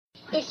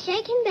It's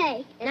Shake and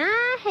Bake, and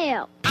I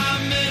help.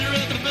 I met her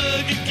at the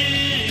Burger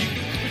King.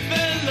 We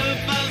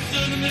fell about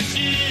to the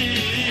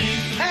machine.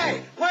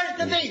 Hey, where's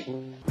the meat?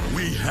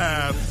 We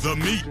have the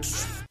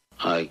meats.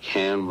 I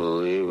can't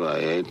believe I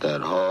ate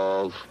that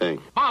whole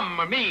thing.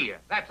 Mamma mia,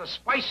 that's a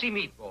spicy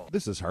meatball.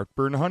 This is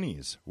Heartburn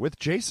Honeys with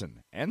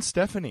Jason and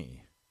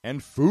Stephanie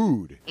and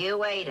food.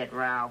 You ate it,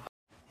 Ralph.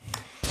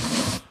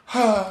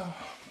 Hi,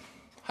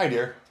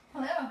 dear.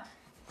 Hello.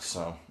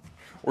 So,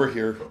 we're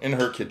here in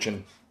her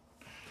kitchen.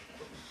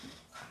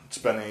 It's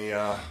been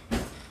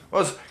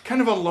it's kind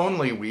of a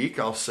lonely week,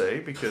 I'll say,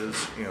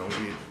 because,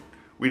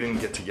 we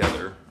didn't get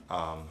together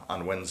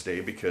on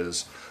Wednesday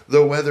because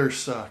the weather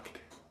sucked.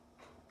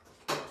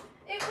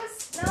 It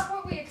was not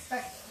what we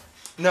expected.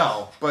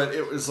 No, but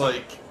it was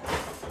like... It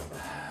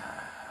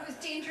was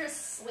dangerous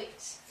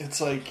sleet. It's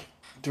like,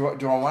 do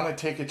I want to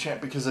take a chance?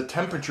 Because the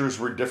temperatures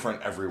were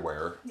different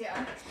everywhere.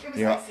 Yeah, it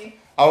was icy.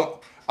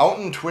 Out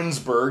in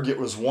Twinsburg, it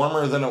was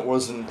warmer than it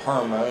was in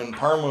Parma, and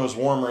Parma was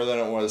warmer than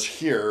it was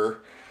here.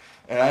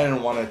 And I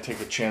didn't want to take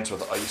a chance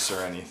with ice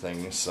or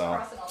anything, so...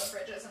 Crossing all the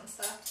bridges and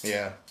stuff.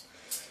 Yeah.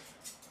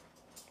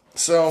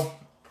 So,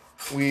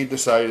 we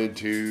decided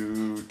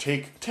to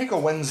take a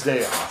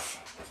Wednesday off.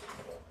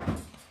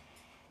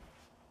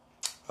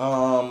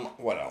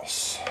 What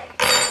else?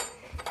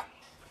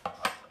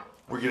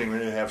 We're getting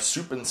ready to have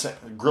soup and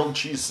grilled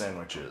cheese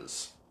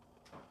sandwiches.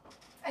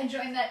 I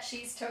joined that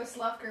cheese toast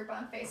love group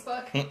on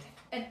Facebook,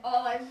 and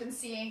all I've been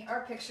seeing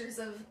are pictures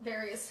of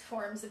various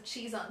forms of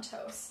cheese on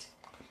toast.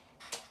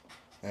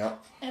 Yeah.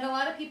 And a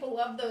lot of people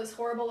love those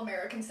horrible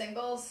American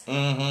singles.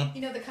 Mm-hmm.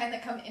 You know, the kind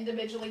that come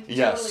individually,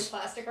 yes. totally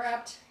plastic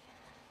wrapped.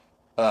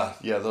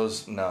 Yeah,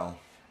 those, no.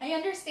 I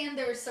understand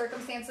there are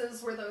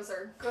circumstances where those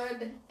are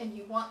good and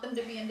you want them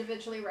to be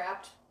individually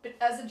wrapped, but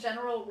as a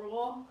general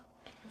rule,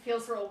 it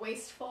feels real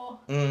wasteful.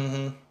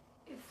 Mm-hmm.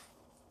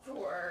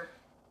 For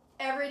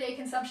everyday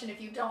consumption if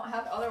you don't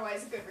have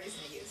otherwise a good reason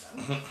to use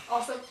them.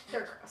 Also,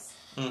 they're gross.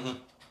 Mm-hmm.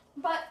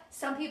 But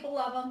some people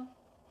love them.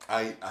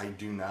 I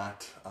do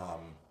not.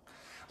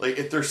 Like,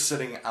 if they're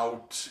sitting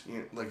out,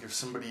 like, if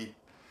somebody,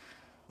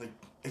 like,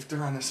 if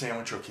they're on a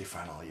sandwich, okay,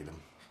 fine, I'll eat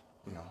them.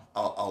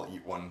 I'll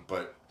eat one,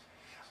 but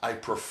I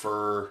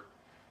prefer,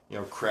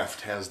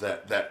 Kraft has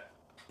that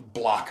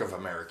block of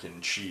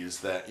American cheese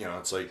that,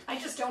 it's like... I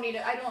just don't eat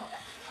it.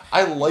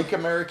 I like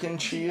American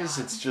cheese.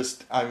 It's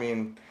just,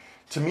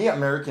 to me,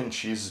 American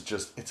cheese is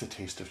just, it's a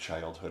taste of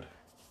childhood.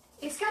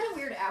 It's got a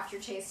weird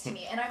aftertaste to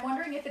me, and I'm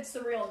wondering if it's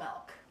the real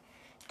milk.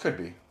 Could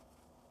be.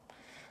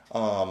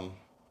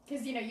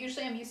 Because,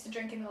 usually I'm used to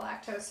drinking the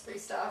lactose-free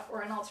stuff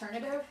or an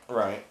alternative.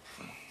 Right.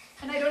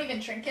 And I don't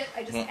even drink it.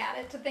 I just add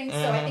it to things.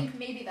 So I think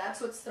maybe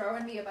that's what's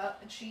throwing me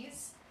about the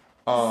cheese.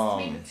 It's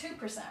made with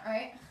 2%,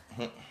 right?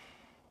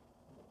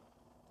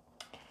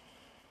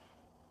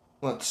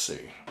 Let's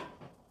see.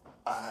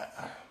 I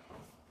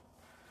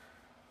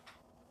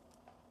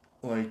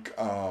like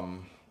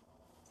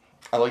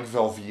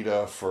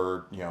Velveeta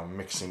for,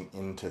 mixing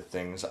into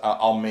things.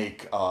 I'll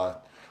make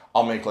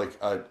like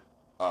a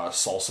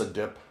salsa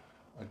dip,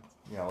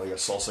 like a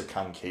salsa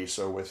con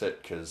queso with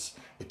it because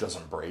it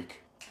doesn't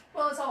break.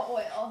 Well, it's all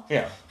oil.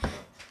 Yeah.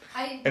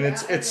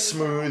 It's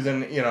smooth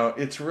and,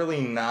 it's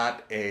really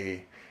not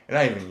and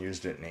I haven't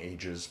used it in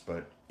ages,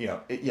 but,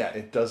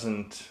 it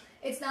doesn't...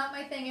 It's not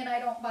my thing and I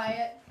don't buy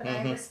it, but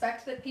I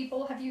respect that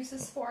people have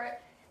uses for it.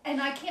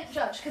 And I can't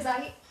judge, because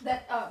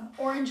that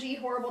orangey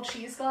horrible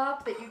cheese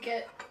glop that you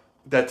get...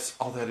 That's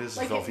all that is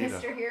like Velveeta.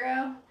 Like Mr.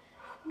 Hero?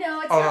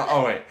 No, it's not that.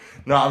 Oh, wait.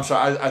 No, I'm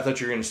sorry. I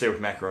thought you were going to say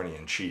with macaroni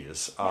and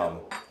cheese.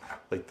 No.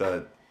 Like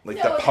the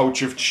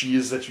pouch of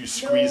cheese that you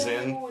squeeze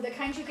in. No, the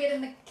kind you get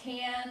in the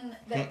can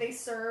that they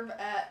serve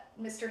at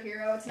Mr.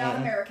 Hero. It's not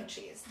American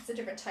cheese. It's a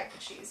different type of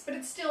cheese. But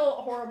it's still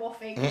horrible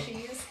fake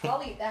cheese.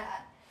 I'll eat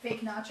that. Fake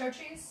nacho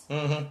cheese.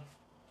 Mm-hmm.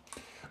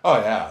 Oh,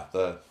 yeah.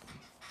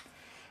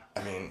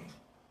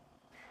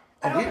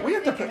 We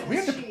have to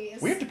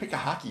pick a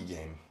hockey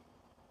game.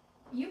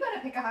 You gotta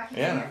pick a hockey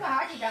game. You're the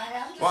hockey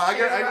guy.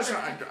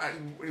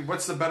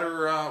 What's the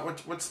better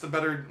what's the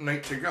better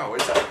night to go?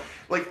 It's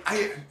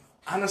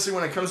honestly,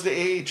 when it comes to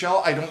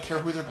AHL, I don't care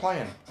who they're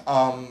playing.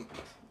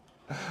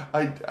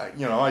 I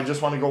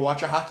just want to go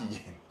watch a hockey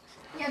game.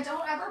 Yeah,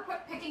 don't ever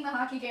put picking the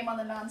hockey game on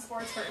the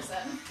non-sports person.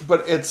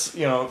 But it's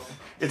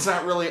it's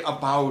not really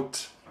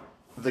about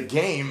the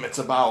game. It's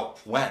about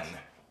when.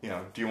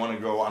 Do you want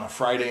to go on a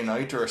Friday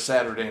night or a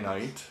Saturday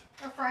night?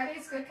 A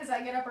Friday's good because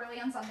I get up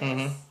early on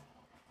Sundays.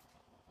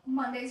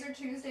 Mondays or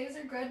Tuesdays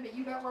are good, but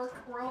you got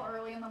work real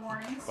early in the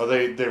mornings. Oh,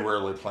 they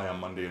rarely play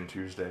on Monday and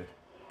Tuesday.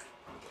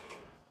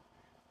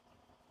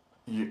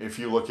 If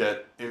you look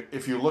at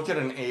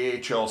an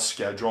AHL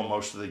schedule,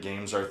 most of the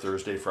games are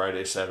Thursday,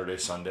 Friday, Saturday,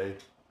 Sunday.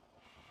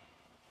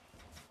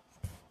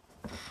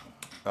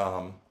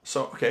 So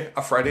okay,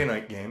 a Friday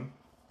night game,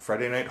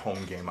 Friday night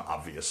home game,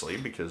 obviously,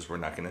 because we're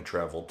not going to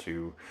travel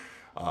to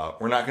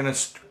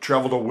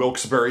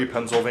Wilkes-Barre,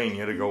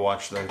 Pennsylvania to go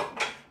watch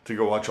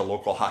a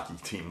local hockey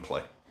team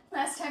play.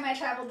 Last time I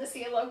traveled to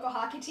see a local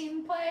hockey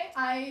team play,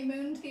 I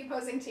mooned the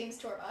opposing team's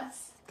tour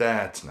bus.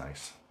 That's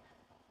nice.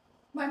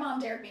 My mom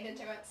dared me to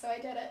do it, so I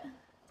did it.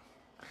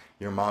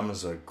 Your mom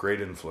is a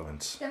great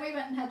influence. Then we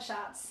went and had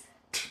shots.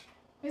 It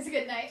was a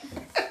good night.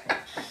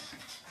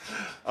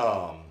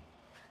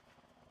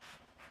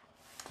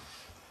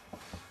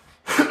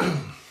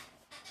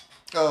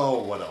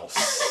 Oh, what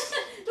else?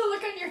 The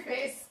look on your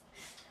face.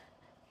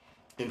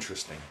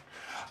 Interesting.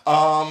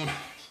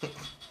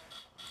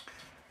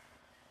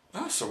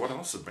 So what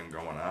else has been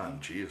going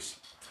on? Jeez.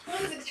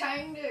 I was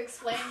trying to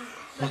explain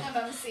the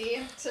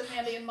MMC to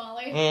Mandy and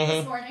Molly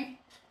this morning.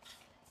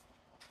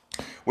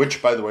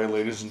 Which, by the way,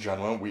 ladies and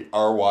gentlemen, we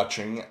are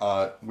watching.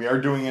 We are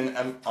doing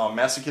a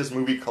Masochist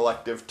Movie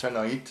Collective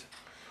tonight.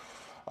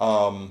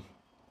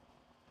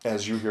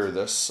 As you hear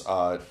this,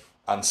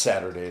 on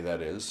Saturday,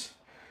 that is.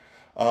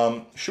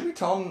 Should we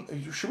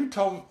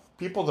tell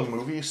people the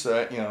movie so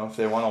that, if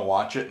they want to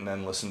watch it and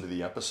then listen to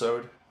the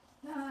episode?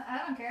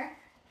 I don't care.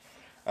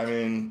 I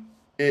mean,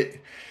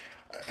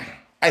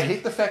 I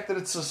hate the fact that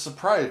it's a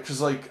surprise,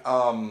 because, I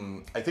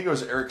think it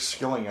was Eric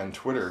Skilling on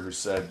Twitter who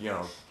said,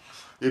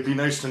 it'd be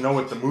nice to know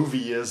what the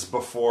movie is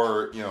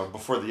before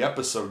the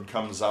episode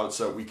comes out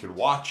so that we could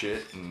watch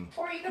it.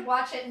 Or you could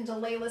watch it and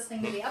delay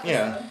listening to the episode.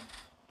 Yeah,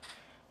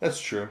 that's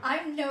true.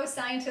 I'm no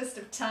scientist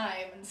of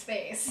time and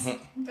space,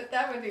 but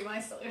that would be my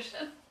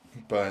solution.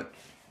 But...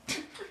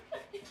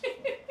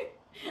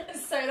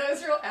 Sorry, that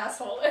was real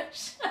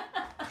asshole-ish.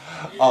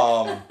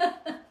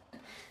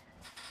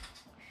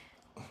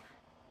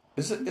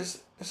 Is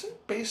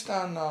it based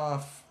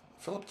on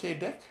Philip K.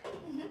 Dick?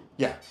 Mm-hmm.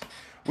 Yeah.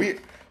 We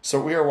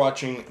are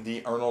watching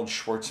the Arnold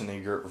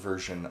Schwarzenegger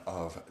version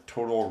of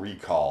Total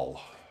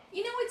Recall.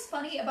 You know what's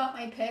funny about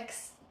my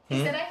picks?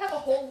 Is that I have a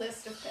whole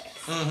list of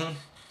picks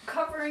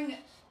covering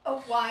a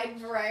wide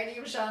variety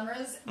of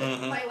genres.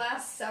 My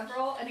last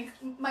several, and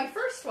my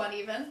first one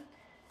even,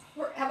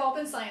 have all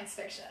been science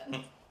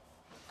fiction.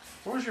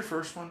 What was your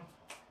first one?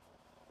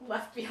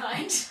 Left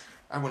Behind.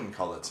 I wouldn't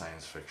call it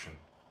science fiction.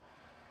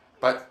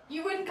 But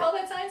You wouldn't call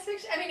that science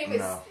fiction? I mean, it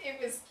No.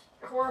 was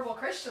horrible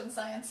Christian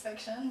science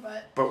fiction,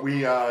 but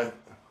we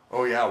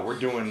we're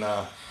doing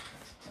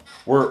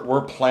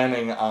we're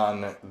planning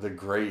on the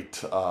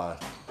great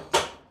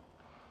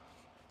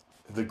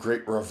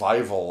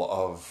revival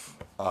of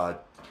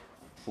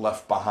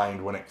Left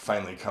Behind when it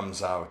finally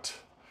comes out,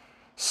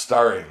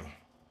 starring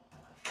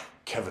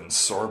Kevin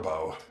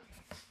Sorbo. God,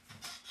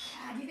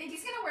 you think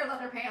he's gonna wear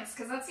leather pants?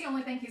 Because that's the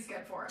only thing he's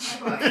good for in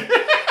my book.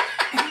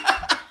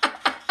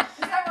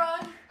 Is that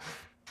wrong?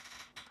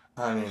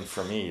 I mean,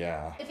 for me,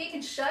 yeah. If he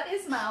can shut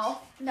his mouth,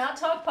 not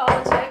talk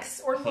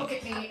politics, or look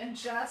at me and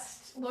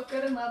just look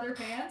good in leather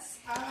pants,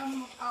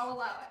 I'll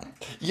allow it.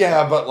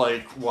 Yeah, but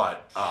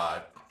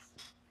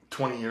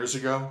 20 years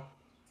ago?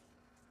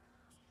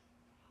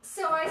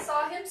 So I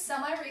saw him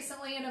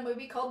semi-recently in a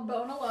movie called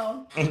Bone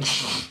Alone.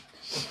 It's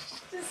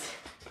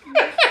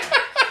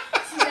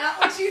not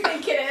what you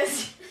think it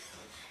is.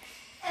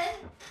 And,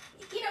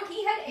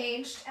 he had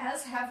aged,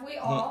 as have we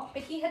all,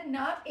 but he had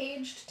not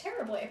aged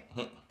terribly.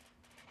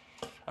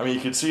 I mean,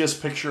 you could see his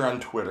picture on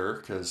Twitter,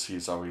 because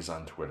he's always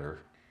on Twitter.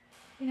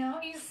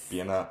 He's...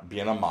 Being a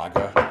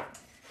MAGA.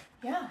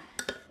 Yeah.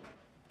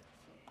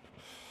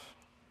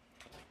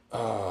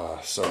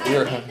 So I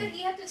here... think that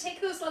he had to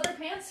take those leather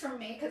pants from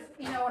me, because,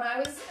 when I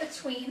was a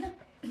tween,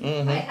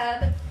 I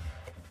had,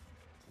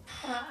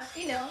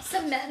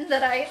 some men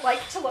that I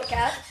like to look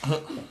at.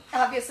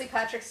 Obviously,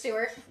 Patrick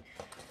Stewart.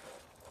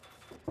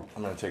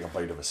 I'm going to take a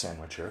bite of a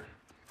sandwich here.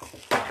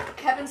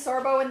 Kevin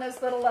Sorbo in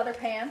those little leather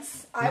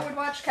pants. I would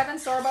watch Kevin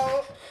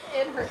Sorbo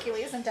in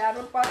Hercules, and Dad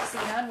would watch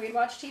Xena, and we'd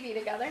watch TV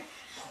together.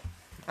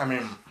 I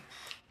mean...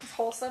 It's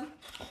wholesome.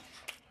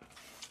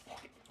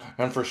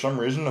 And for some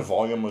reason, the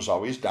volume was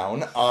always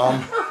down.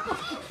 I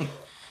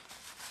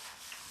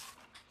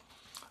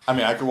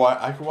mean, I could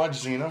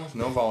watch Xena with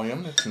no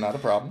volume. It's not a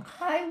problem.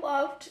 I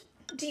loved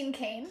Dean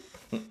Cain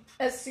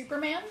as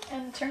Superman,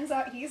 and turns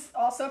out he's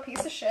also a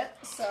piece of shit,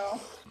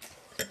 so...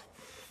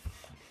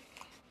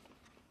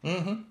 I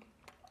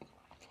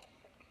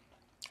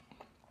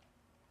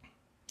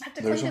have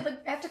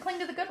to cling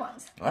to the good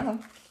ones. I know.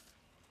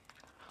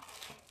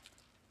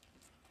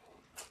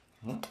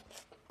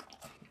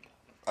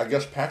 I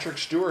guess Patrick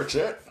Stewart's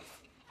it.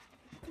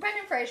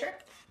 Brendan Fraser,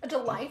 a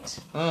delight.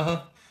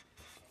 Uh-huh.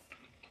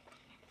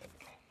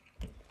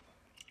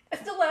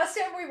 The last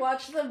time we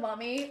watched The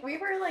Mummy, we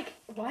were like,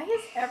 why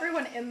is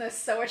everyone in this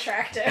so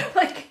attractive?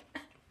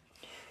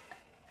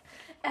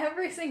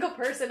 Every single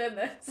person in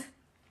this.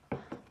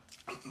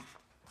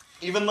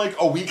 Even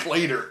a week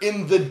later,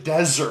 in the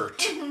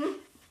desert.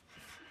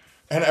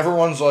 And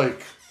everyone's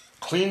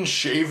clean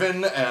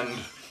shaven and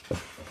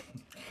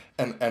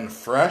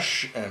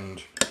fresh,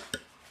 and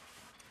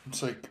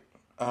it's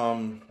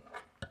I'm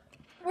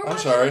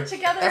sorry.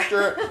 Together.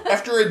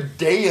 After a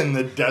day in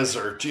the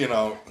desert, 2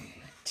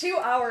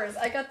 hours.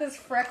 I got this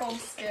freckled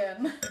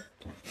skin.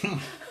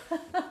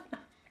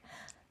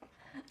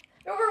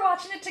 We're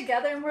watching it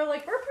together, and we're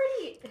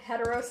pretty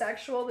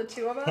heterosexual, the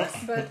two of us,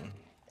 but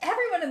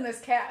everyone in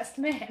this cast,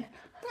 man.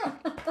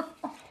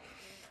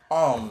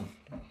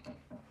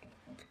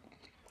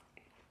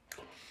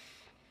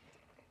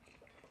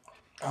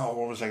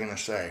 what was I going to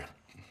say?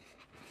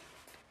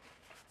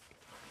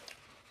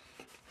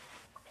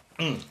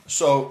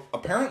 So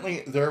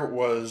apparently there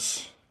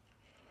was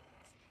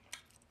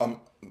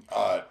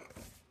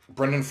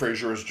Brendan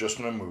Fraser was just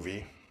in a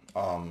movie.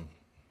 I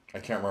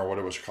can't remember what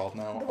it was called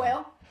now. The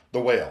Whale? The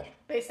Whale.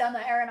 Based on the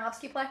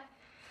Aronofsky play?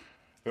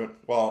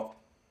 Well,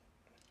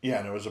 yeah,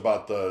 and it was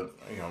about the,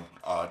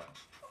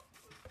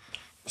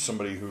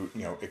 somebody who,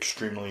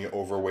 extremely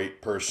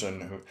overweight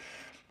person who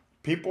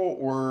people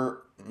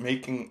were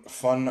making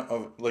fun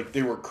of, like,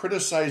 they were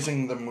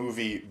criticizing the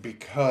movie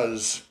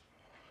because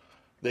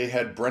they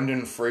had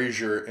Brendan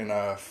Fraser in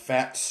a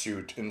fat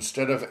suit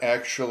instead of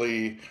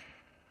actually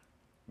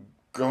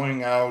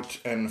going out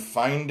and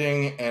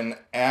finding an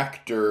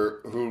actor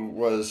who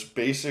was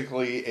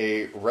basically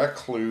a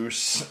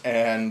recluse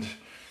and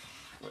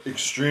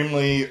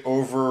extremely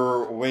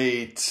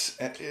overweight.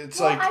 It's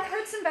Well, like, I've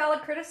heard some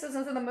valid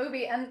criticisms of the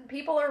movie, and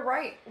people are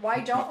right. Why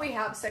don't we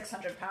have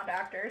 600-pound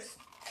actors?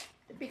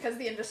 Because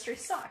the industry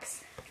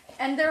sucks.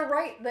 And they're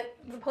right that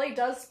the play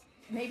does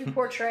maybe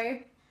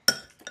portray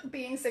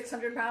being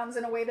 600 pounds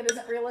in a way that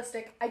isn't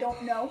realistic. I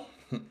don't know.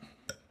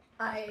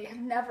 I have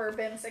never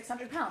been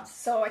 600 pounds,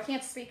 so I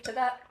can't speak to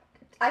that.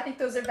 I think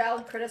those are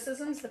valid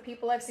criticisms. The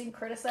people I've seen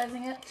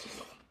criticizing it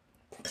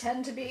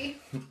tend to be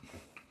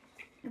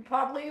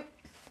probably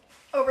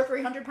over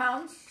 300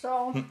 pounds,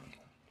 so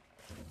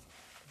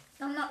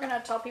I'm not going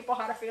to tell people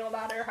how to feel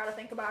about it or how to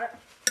think about it.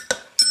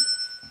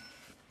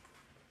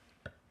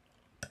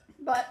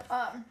 But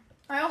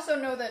I also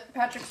know that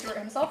Patrick Stewart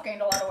himself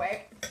gained a lot of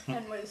weight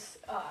and was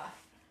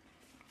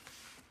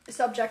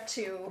subject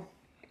to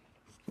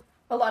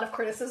a lot of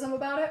criticism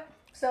about it.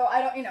 So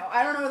I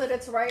don't know that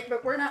it's right,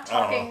 but we're not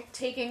talking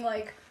taking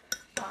like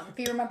if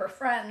you remember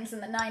Friends in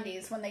the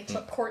 90s when they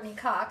took Courtney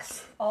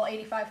Cox, all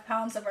 85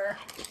 pounds of her,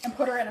 and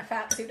put her in a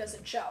fat suit as a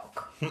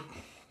joke.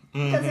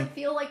 Doesn't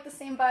feel like the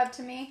same vibe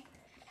to me.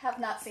 Have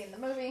not seen the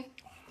movie.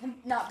 Have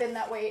not been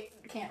that weight.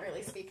 Can't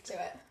really speak to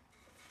it.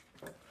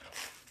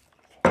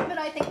 But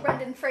I think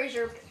Brendan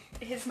Fraser,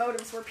 his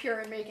motives were pure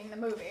in making the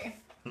movie.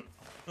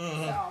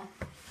 So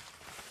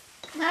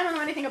I don't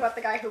know anything about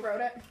the guy who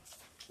wrote it.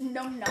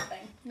 Know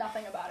nothing.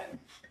 Nothing about it.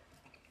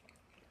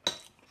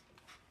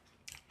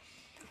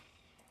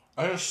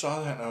 I just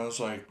saw that and I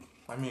was like,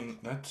 I mean,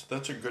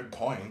 that's a good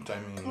point. I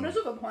mean, It is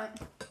a good point.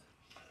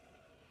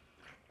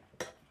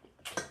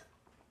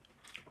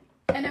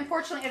 And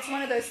unfortunately, it's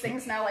one of those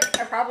things now, like,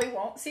 I probably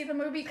won't see the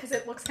movie because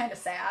it looks kind of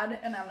sad,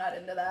 and I'm not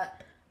into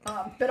that.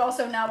 But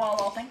also now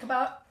all I'll think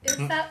about is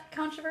that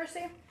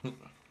controversy.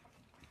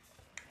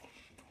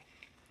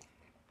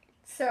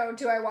 So,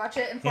 do I watch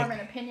it and form an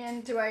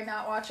opinion? Do I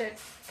not watch it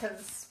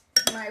because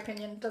my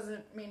opinion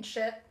doesn't mean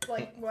shit?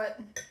 Like, what?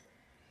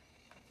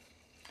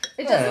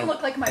 It doesn't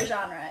look like my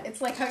genre.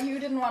 It's like how you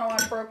didn't want to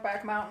watch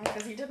Brokeback Mountain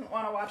because you didn't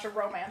want to watch a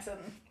romance in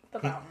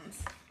the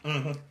mountains.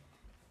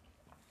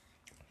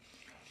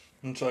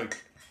 It's like,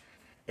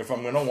 if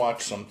I'm going to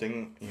watch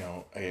something,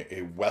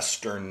 a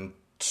Western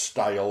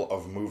style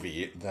of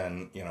movie,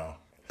 then,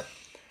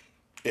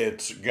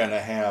 it's going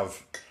to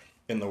have,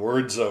 in the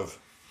words of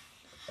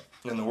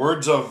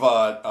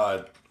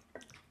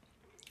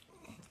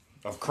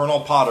Colonel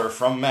Potter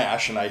from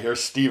MASH, and I hear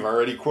Steve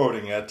already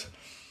quoting it,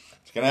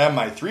 it's going to have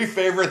my 3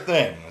 favorite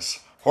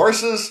things: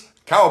 horses,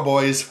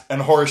 cowboys,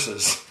 and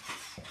horses.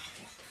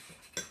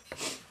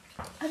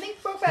 I think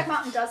Brokeback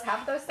Mountain does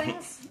have those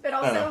things, but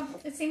also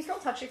it seems real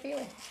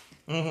touchy-feely.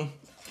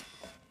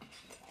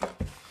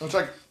 It's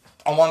like,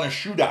 I want a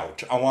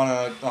shootout. I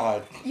want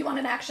to... You want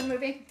an action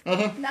movie?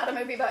 Not a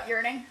movie about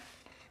yearning?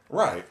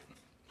 Right.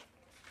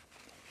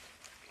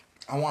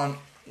 I want,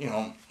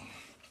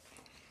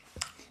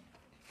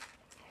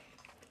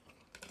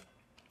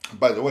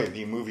 By the way,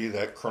 the movie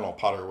that Colonel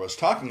Potter was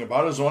talking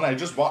about is the one I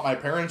just bought my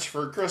parents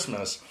for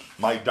Christmas.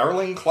 My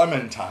Darling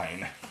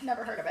Clementine.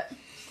 Never heard of it.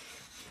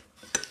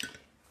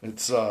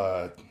 It's,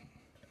 oh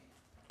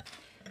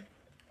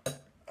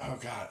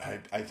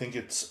God, I think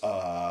it's,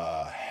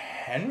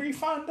 Henry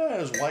Fonda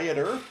as Wyatt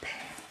Earp.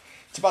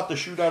 It's about the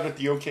shootout at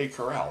the OK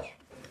Corral.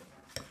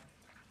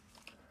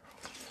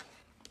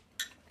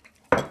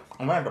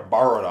 I'm gonna have to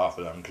borrow it off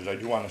of them because I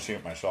do want to see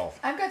it myself.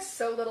 I've got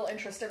so little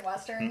interest in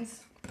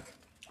Westerns.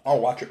 I'll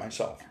watch it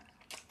myself.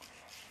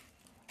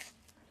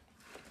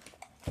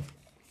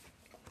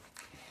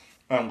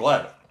 I'm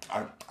glad.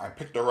 I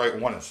picked the right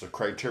one. It's the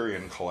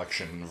Criterion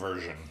Collection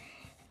version,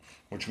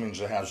 which means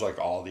it has like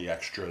all the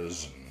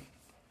extras and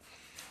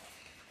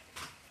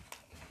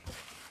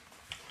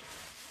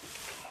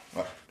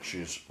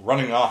she's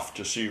running off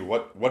to see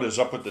what is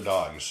up with the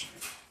dogs.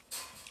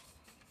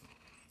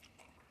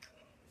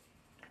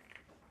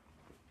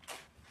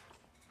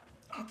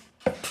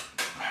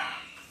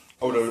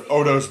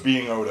 Odo's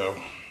being Odo.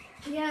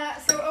 Yeah,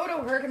 so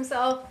Odo hurt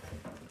himself.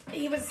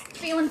 He was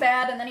feeling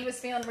bad, and then he was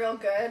feeling real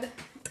good.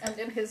 And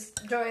in his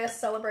joyous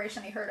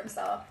celebration, he hurt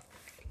himself.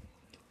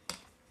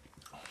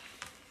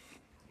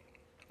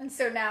 And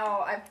so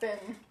now I've been...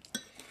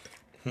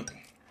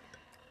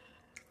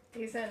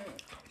 He's in...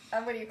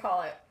 what do you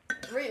call it?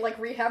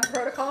 Rehab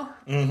protocol?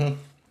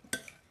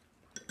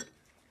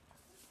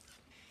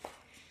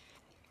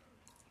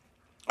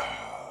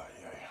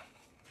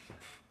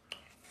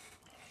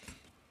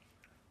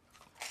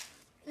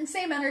 And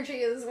same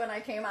energy as when I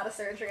came out of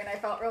surgery and I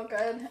felt real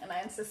good and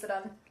I insisted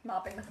on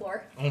mopping the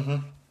floor.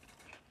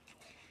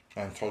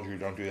 I told you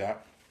don't do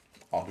that.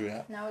 I'll do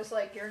that. And I was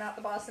like, you're not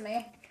the boss of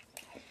me.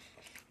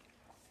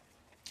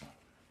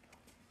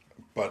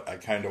 But I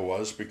kind of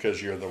was,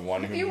 because you're the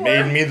one who You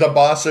made were. me the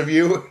boss of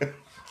you.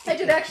 I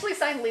did actually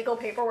sign legal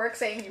paperwork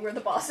saying you were the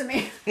boss of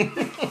me.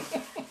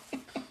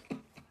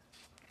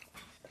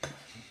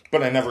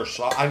 But I never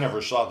saw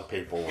the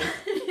paperwork.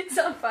 It's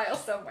on file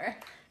somewhere.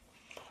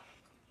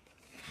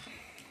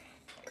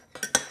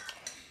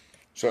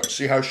 So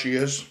see how she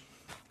is?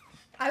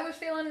 I was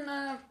feeling,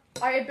 I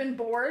had been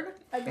bored.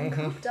 I'd been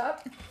cooped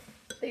up.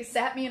 They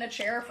sat me in a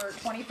chair for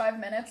 25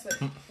 minutes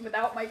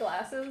without my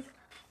glasses.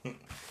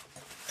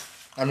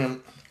 I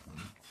mean,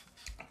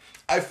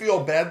 I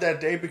feel bad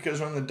that day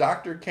because when the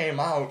doctor came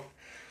out,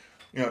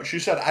 she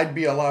said I'd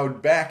be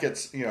allowed back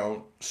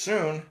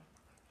soon.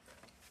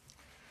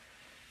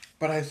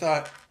 But I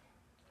thought,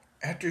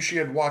 after she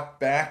had walked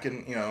back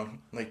and,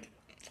 like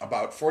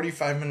about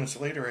 45 minutes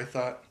later, I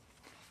thought,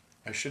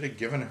 I should have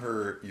given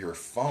her your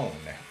phone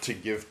to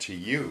give to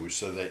you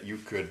so that you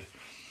could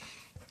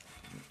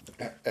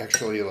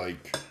actually,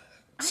 like,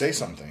 say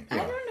something. I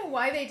don't know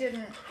why they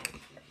didn't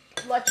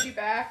let you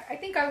back. I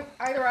think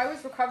either I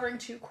was recovering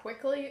too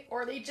quickly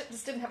or they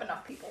just didn't have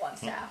enough people on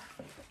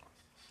staff.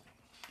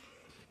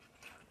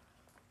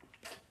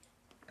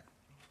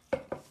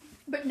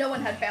 But no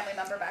one had family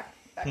member back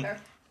there,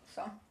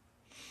 so.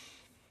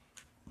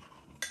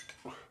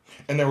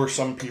 And there were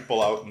some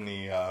people out in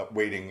the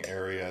waiting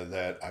area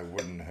that I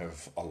wouldn't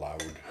have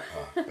allowed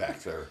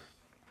back there.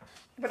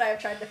 But I have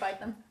tried to fight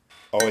them.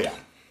 Oh, yeah.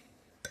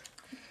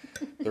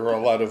 There were a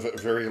lot of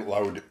very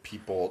loud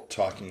people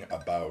talking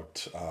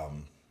about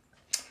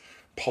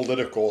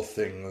political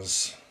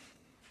things.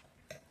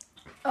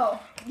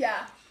 Oh,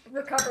 yeah.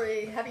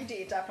 Recovery Heavy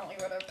D definitely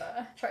would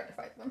have tried to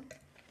fight them.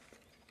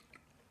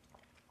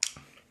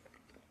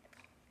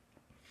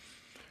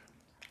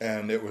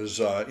 And it was,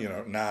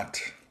 not...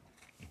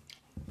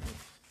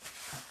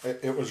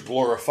 It was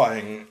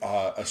glorifying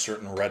a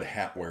certain red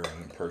hat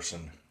wearing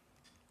person.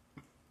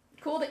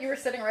 Cool that you were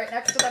sitting right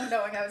next to them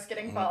knowing I was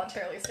getting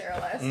voluntarily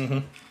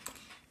sterilized.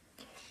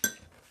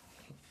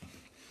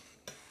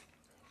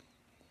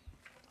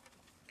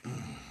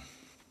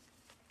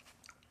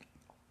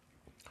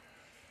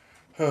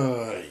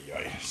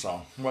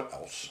 So, what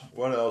else?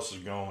 What else is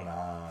going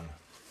on?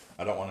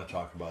 I don't want to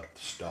talk about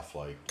stuff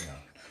like,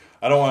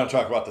 I don't want to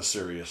talk about the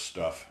serious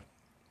stuff.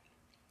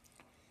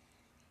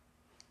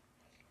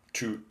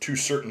 Two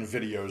certain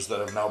videos that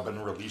have now been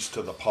released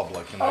to the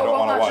public, and I don't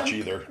want to watch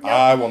either. Nope.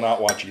 I will not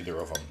watch either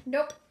of them.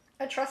 Nope.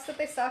 I trust that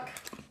they suck.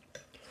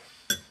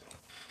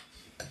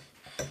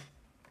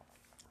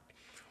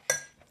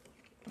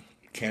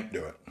 Can't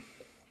do it.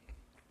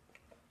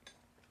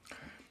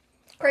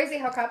 Crazy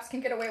how cops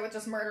can get away with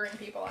just murdering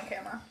people on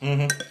camera.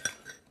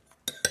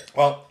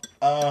 Well,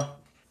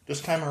 this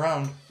time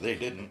around, they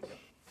didn't.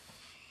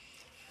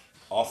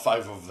 All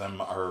 5 of them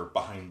are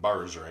behind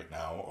bars right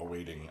now,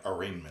 awaiting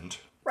arraignment.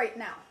 Right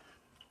now.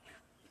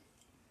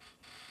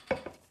 I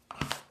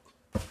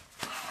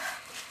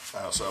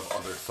also have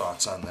other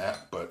thoughts on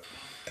that, but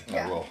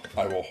Yeah.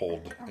 I will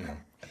hold,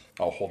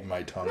 I'll hold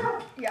my tongue.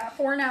 Yeah,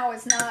 4 now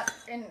is not,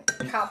 in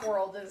cop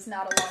world, is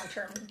not a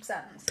long-term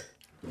sentence.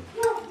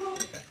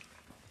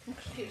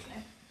 Excuse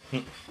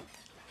me.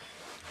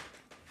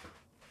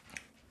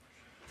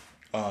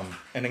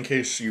 And in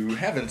case you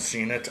haven't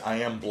seen it, I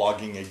am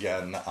blogging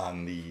again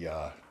on the,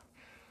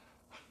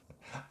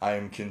 I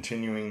am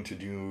continuing to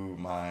do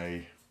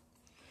my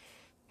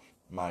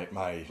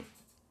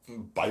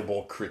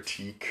Bible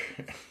critique.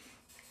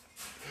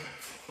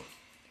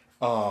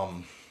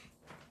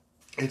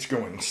 It's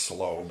going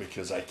slow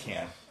because I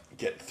can't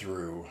get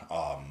through,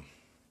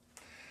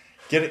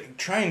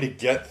 trying to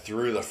get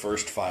through the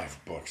first 5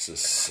 books is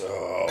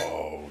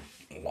so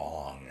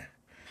long.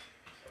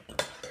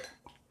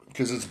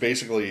 Because it's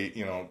basically,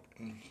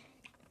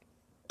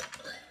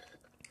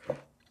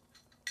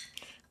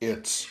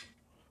 it's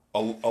a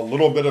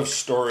little bit of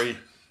story,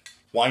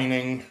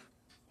 whining,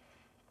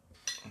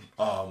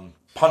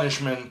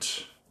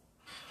 punishment,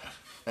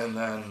 and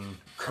then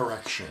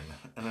correction.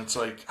 And it's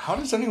like, how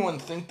does anyone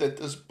think that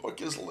this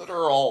book is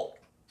literal?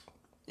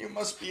 You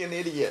must be an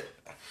idiot.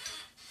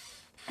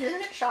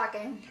 Isn't it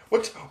shocking?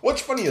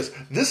 What's funny is,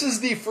 this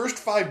is the first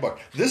 5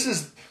 books.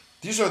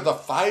 These are the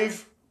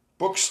 5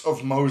 books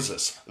of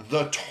Moses,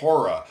 the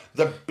Torah,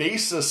 the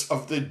basis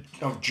of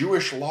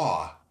Jewish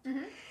law.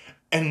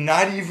 And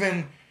not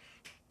even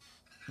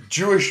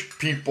Jewish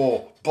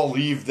people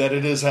believe that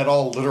it is at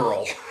all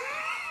literal.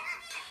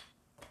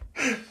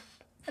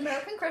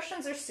 American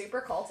Christians are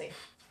super culty.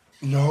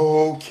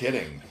 No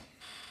kidding.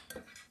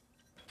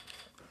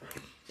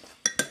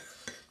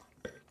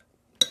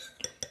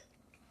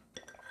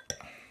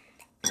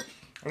 I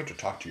want to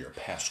talk to your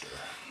pastor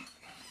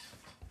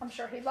I'm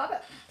sure he'd love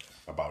it.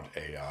 about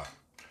a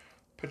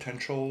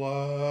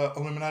potential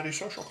Illuminati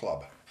social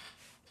club.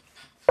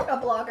 A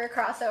blogger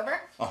crossover.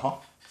 Uh-huh.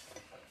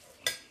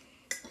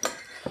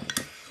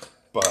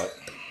 But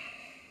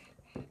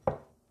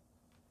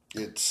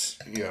it's,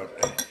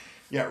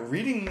 yeah,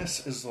 reading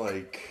this is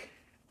like,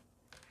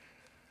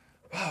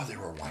 wow, they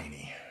were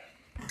whiny.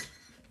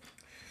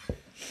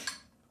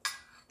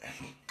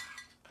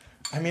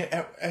 I mean,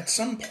 at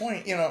some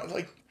point,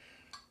 like,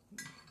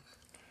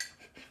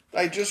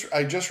 I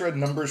just read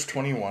Numbers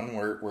 21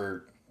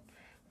 where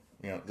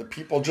the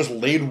people just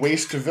laid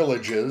waste to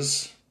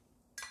villages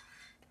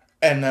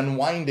and then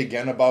whined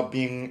again about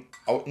being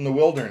out in the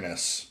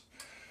wilderness.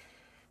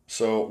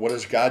 So what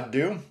does God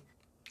do?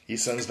 He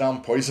sends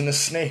down poisonous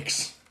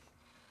snakes.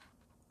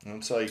 And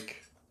it's like...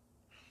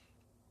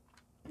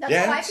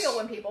 That's how I feel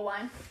when people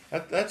whine.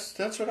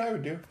 That's what I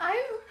would do.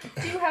 I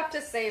do have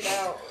to say,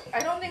 though, I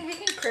don't think we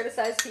can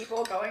criticize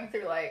people going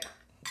through, like,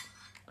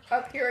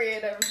 a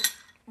period of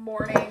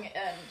mourning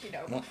and,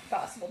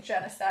 possible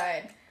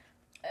genocide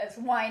as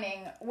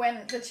whining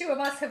when the two of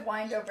us have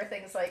whined over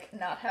things like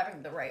not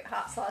having the right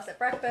hot sauce at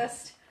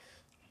breakfast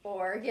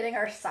or getting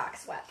our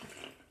socks wet.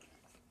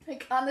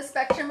 Like, on the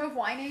spectrum of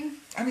whining...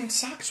 I mean,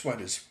 sock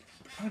sweat is...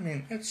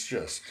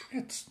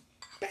 it's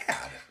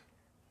bad.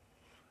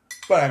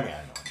 But, I mean,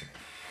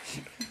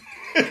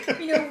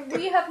 I know.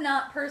 We have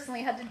not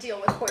personally had to deal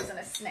with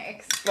poisonous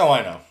snakes. No,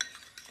 I know.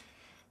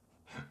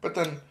 But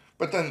then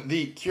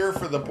the cure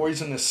for the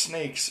poisonous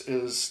snakes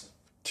is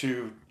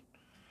to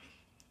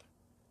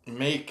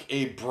make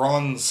a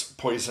bronze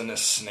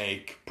poisonous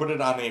snake, put it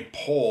on a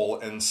pole,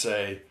 and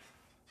say,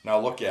 now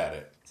look at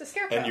it. It's a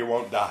scarecrow. And you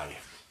won't die.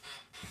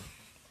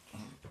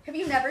 Have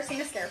you never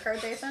seen a scarecrow,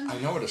 Jason? I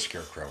know what a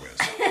scarecrow is.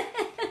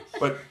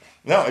 But,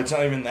 no, it's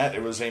not even that.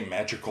 It was a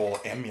magical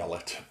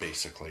amulet,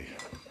 basically.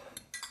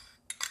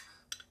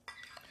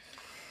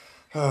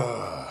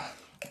 But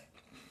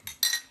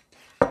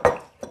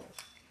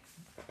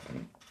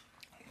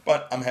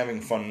I'm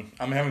having fun.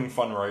 I'm having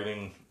fun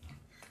reading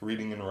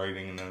and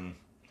writing, and then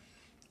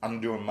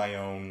I'm doing my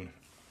own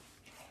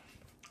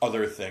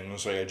other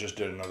things. Like I just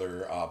did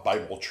another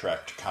Bible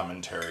tract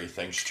commentary,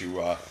 thanks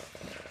to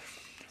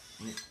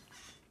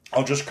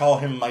I'll just call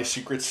him my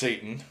secret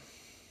Satan.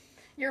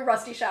 You're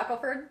Rusty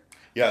Shackelford?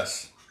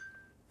 Yes.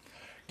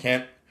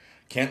 Can't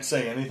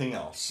say anything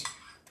else.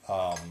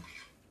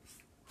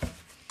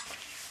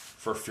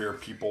 For fear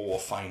people will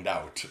find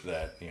out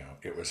that,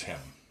 it was him.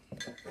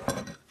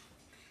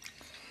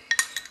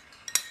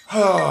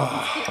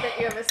 That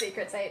you have a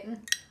secret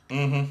Satan.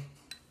 Mm-hmm.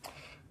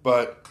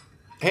 But,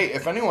 hey,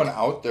 if anyone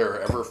out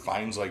there ever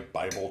finds, like,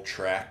 Bible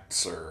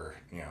tracts or,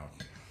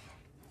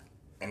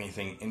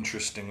 anything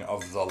interesting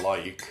of the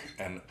like,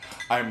 and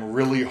I'm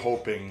really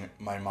hoping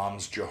my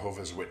mom's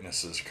Jehovah's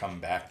Witnesses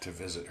come back to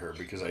visit her,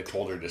 because I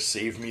told her to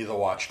save me the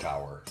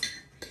Watchtower.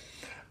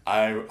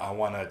 I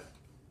want to...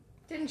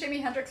 Didn't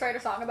Jimi Hendrix write a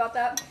song about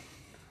that?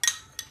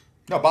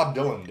 No, Bob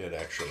Dylan did,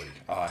 actually.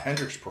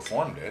 Hendrix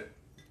performed it.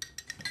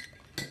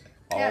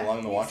 All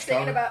along the Watchtower. He's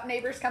singing about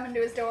neighbors coming to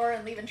his door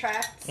and leaving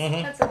tracts.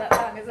 Mm-hmm. That's what that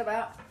song is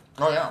about.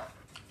 Oh, yeah.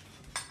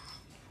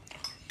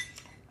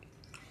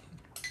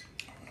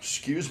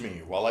 Excuse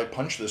me while I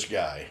punch this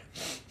guy.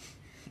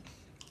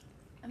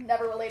 I've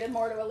never related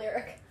more to a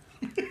lyric.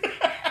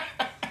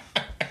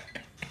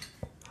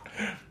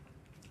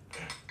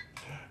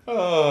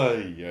 Oh,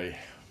 yay.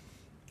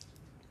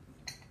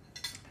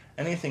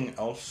 Anything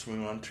else we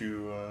want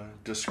to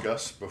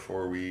discuss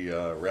before we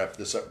wrap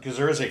this up? Because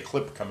there is a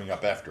clip coming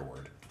up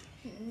afterward.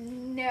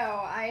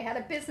 No, I had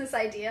a business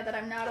idea that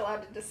I'm not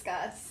allowed to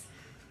discuss.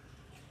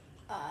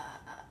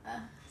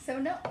 So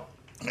no.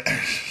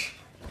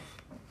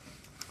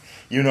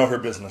 You know her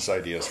business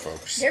ideas,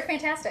 folks. They're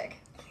fantastic.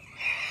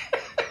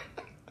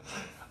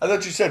 I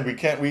thought you said we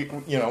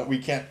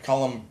can't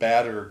call them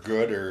bad or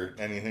good or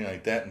anything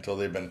like that until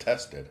they've been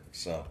tested.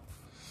 So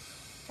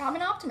I'm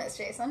an optimist,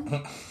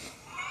 Jason.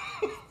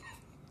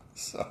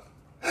 So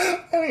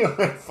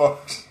anyway,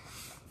 folks.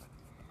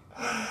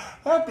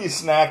 Happy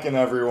snacking,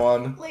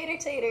 everyone. Later,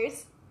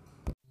 taters.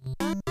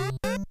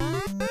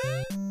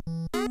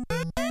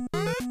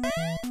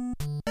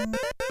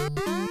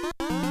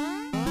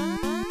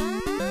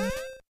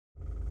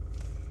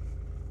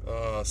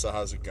 So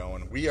how's it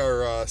going? We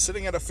are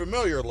sitting at a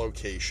familiar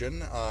location,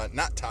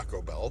 not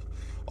Taco Bell,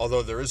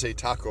 although there is a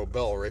Taco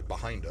Bell right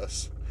behind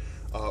us.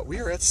 We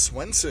are at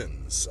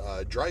Swenson's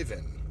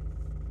Drive-In,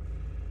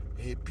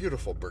 a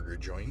beautiful burger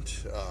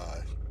joint.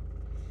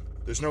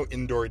 There's no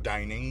indoor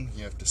dining.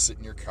 You have to sit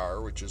in your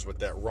car, which is what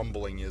that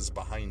rumbling is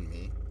behind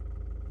me.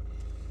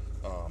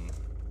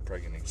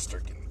 Probably going to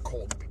start getting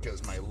cold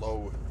because the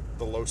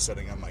low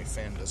setting on my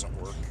fan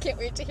doesn't work. Can't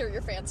wait to hear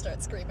your fan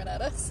start screaming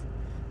at us.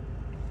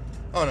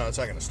 Oh, no, it's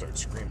not going to start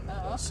screaming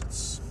at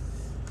us.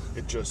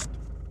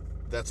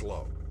 That's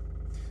low.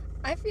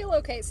 I feel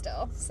okay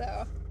still,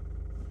 so.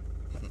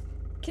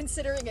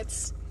 Considering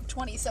it's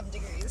 20-some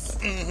degrees.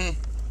 Mm-hmm.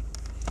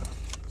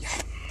 Yeah.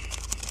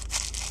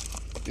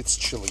 It's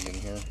chilly in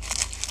here.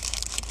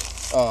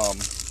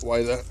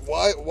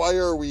 Why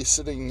are we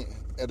sitting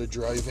at a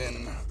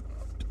drive-in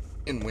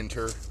in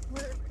winter?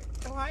 We're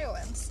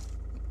Ohioans.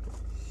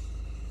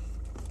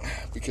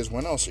 Because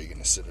when else are you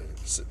going to sit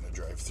in a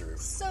drive-thru?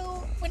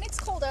 So, when it's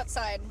cold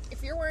outside,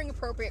 if you're wearing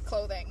appropriate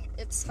clothing,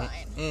 it's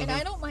fine. Mm-hmm. And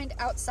I don't mind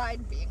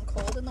outside being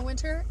cold in the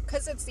winter,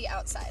 because it's the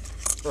outside.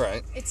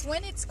 Right. It's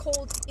when it's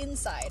cold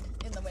inside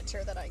in the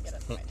winter that I get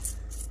annoyed.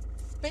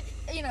 But,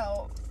 you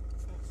know,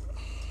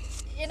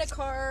 in a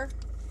car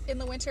in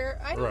the winter,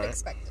 I don't Right.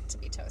 expect it to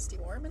be toasty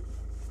warm. And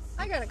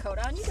I got a coat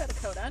on, you got a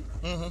coat on.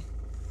 Mm-hmm.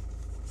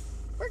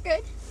 We're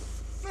good.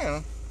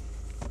 Yeah.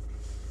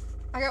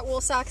 I got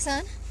wool socks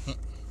on.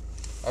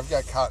 I've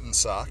got cotton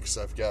socks.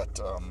 I've got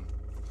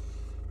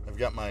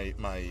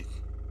my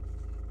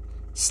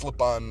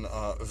slip-on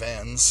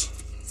Vans.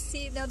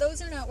 See, now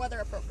those are not weather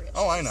appropriate.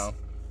 Oh, I shoes. know,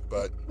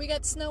 but We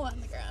got snow on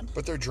the ground.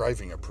 they're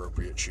driving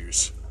appropriate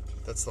shoes.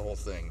 That's the whole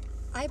thing.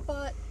 I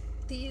bought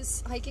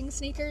these hiking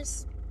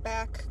sneakers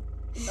back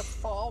in the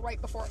fall,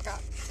 right before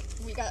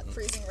we got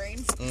freezing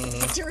rains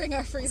during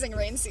our freezing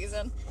rain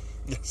season.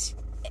 Yes.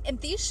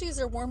 And these shoes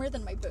are warmer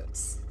than my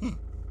boots.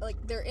 Like,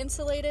 they're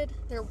insulated,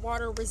 they're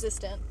water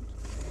resistant,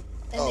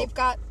 and Oh. they've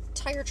got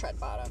tire tread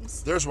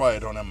bottoms. There's why I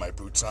don't have my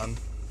boots on.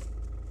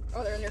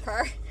 Oh, they're in your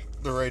car?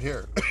 They're right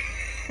here.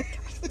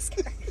 This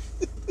car.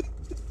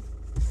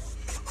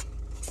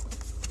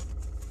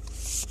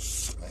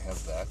 I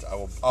have that.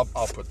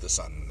 I'll put this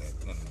on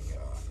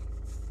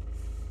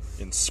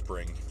in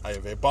spring. I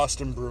have a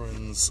Boston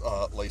Bruins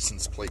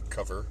license plate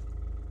cover.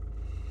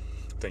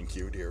 Thank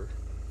you, dear.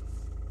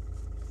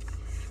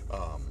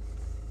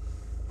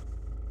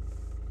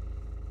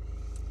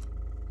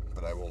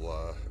 But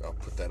I'll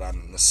put that on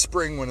in the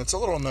spring when it's a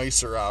little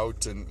nicer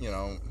out, and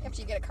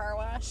After you get a car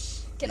wash,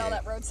 get all Yeah.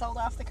 that road salt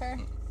off the car.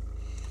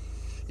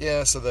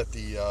 yeah, so that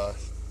the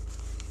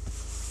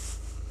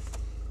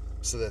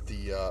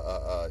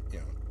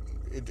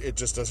it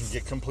just doesn't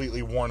get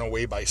completely worn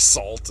away by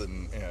salt,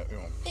 and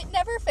It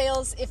never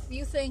fails if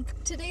you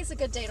think today's a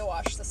good day to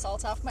wash the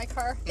salt off my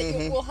car, that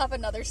you will have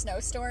another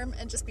snowstorm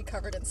and just be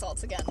covered in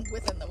salt again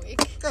within the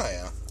week. oh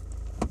yeah.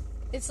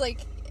 It's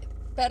like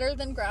better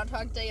than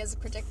Groundhog Day as a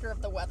predictor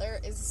of the weather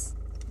is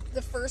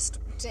the first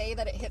day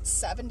that it hits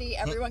 70,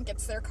 everyone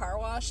gets their car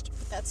washed.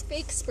 That's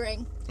fake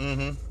spring.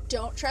 Mm-hmm.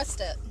 Don't trust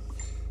it.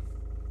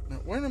 Now,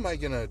 where am I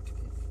gonna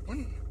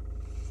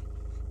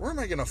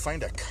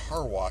find a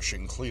car wash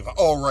in Cleveland?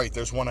 Oh, right,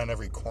 there's one on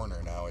every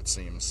corner now, it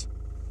seems.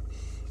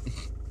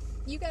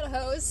 You got a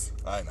hose?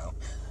 I know.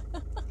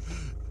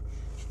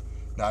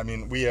 No, I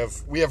mean we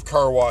have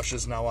car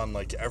washes now on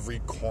like every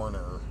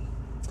corner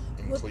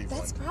in Well,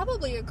 Cleveland. that's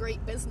probably a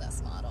great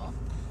business model.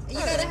 You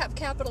gotta have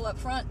capital up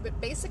front, but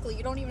basically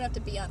you don't even have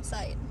to be on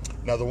site.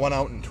 Now the one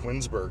out in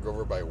Twinsburg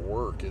over by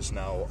work is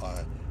now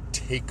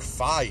Take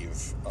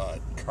 5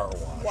 car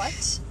wash.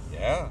 What?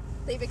 Yeah.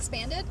 They've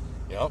expanded?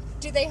 Yep.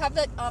 Do they have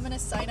that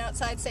ominous sign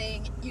outside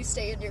saying, you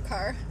stay in your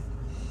car?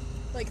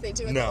 Like they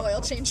do in No. the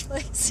oil change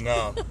place?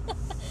 No.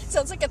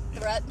 Sounds like a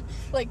threat.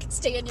 Like,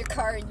 stay in your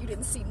car and you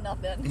didn't see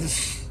nothing.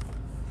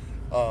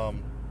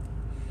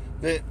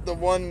 The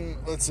one,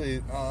 let's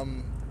see,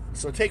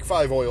 so Take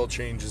 5 oil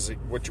change is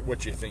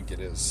what you think it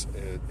is.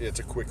 It's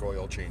a quick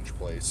oil change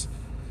place.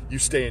 You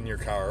stay in your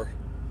car,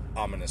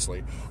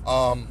 ominously.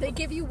 They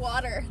give you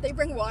water. They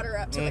bring water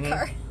up to the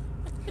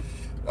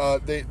car.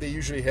 They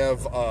usually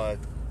have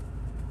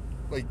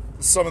like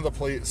some of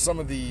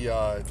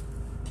the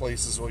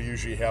places will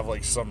usually have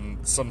like some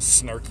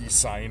snarky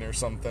sign or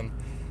something.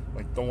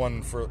 Like the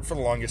one for the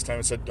longest time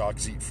it said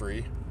dogs eat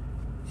free.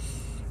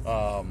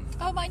 Oh,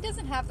 mine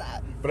doesn't have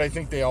that. But I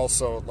think they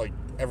also, like,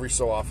 every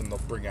so often they'll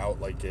bring out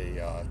like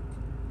a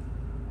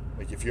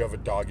like if you have a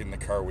dog in the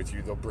car with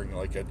you, they'll bring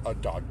like a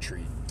dog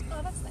treat.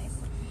 Oh, that's nice.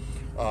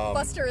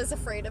 Buster is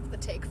afraid of the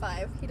Take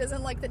 5. He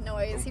doesn't like the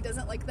noise. He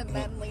doesn't like the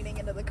men leaning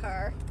into the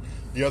car.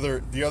 The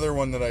other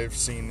one that I've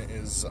seen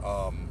is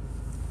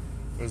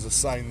there's a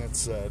sign that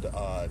said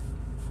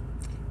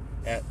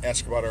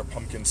ask about our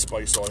pumpkin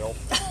spice oil.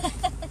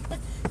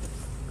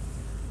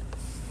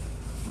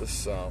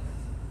 This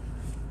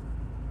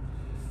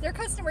Their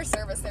customer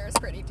service there is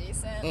pretty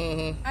decent.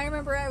 Mm-hmm. I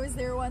remember I was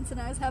there once and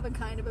I was having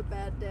kind of a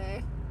bad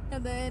day.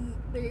 And then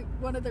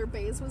one of their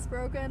bays was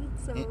broken,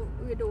 so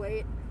we had to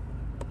wait.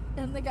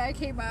 And the guy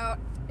came out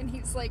and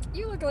he's like,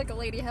 you look like a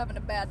lady having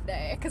a bad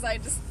day. Because I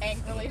just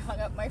angrily hung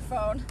up my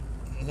phone.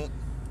 Mm-hmm.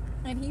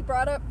 And he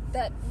brought up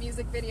that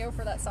music video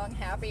for that song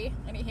Happy.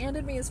 And he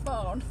handed me his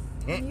phone.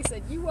 And he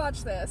said, you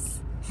watch this.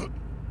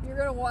 You're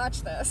going to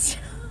watch this.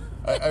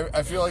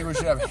 I feel like we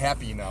should have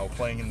Happy now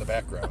playing in the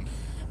background.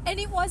 And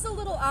it was a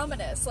little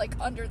ominous, like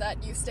under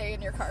that you stay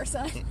in your car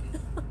sign.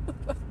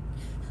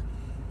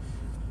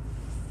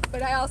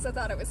 But I also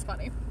thought it was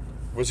funny.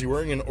 Was he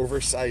wearing an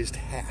oversized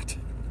hat?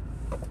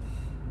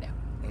 No.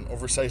 An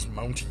oversized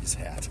Mounties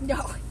hat?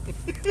 No.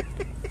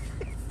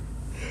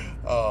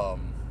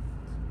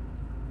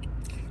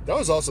 That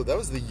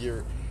was the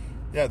year,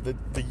 yeah,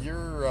 the year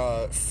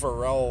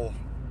Pharrell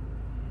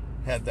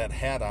had that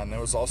hat on. That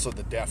was also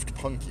the Daft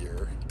Punk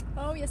year.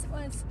 Oh, yes, it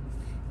was.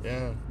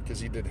 Yeah, because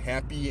he did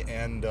Happy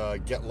and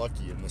Get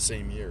Lucky in the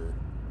same year.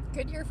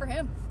 Good year for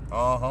him.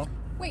 Uh-huh.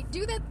 Wait,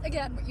 do that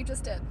again, what you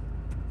just did.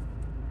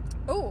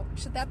 Oh,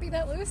 should that be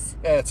that loose?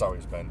 Yeah, it's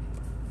always been.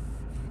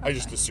 I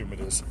just assume it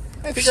is.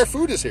 I think our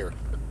food is here.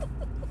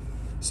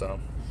 So.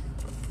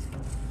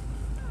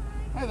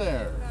 Hi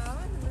there. Hello,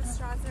 and the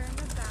straws are in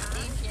the back.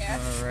 Thank you.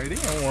 Alrighty,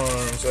 and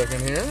 1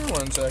 second here.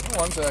 1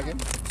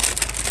 second.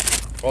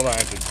 Hold on.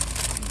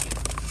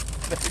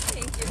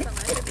 Thank you so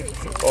much. I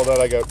appreciate it. Hold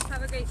on, I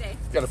Have a great day.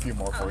 got a few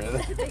more for you.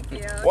 Thank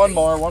you. One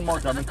more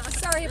coming.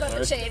 Sorry about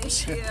the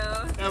change. Thank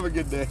you. Have a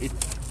good day.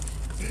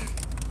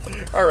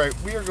 Alright,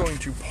 we are going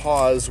to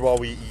pause while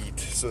we eat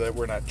so that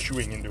we're not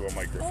chewing into a Oh,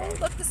 microphone.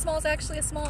 look, the small's actually a small.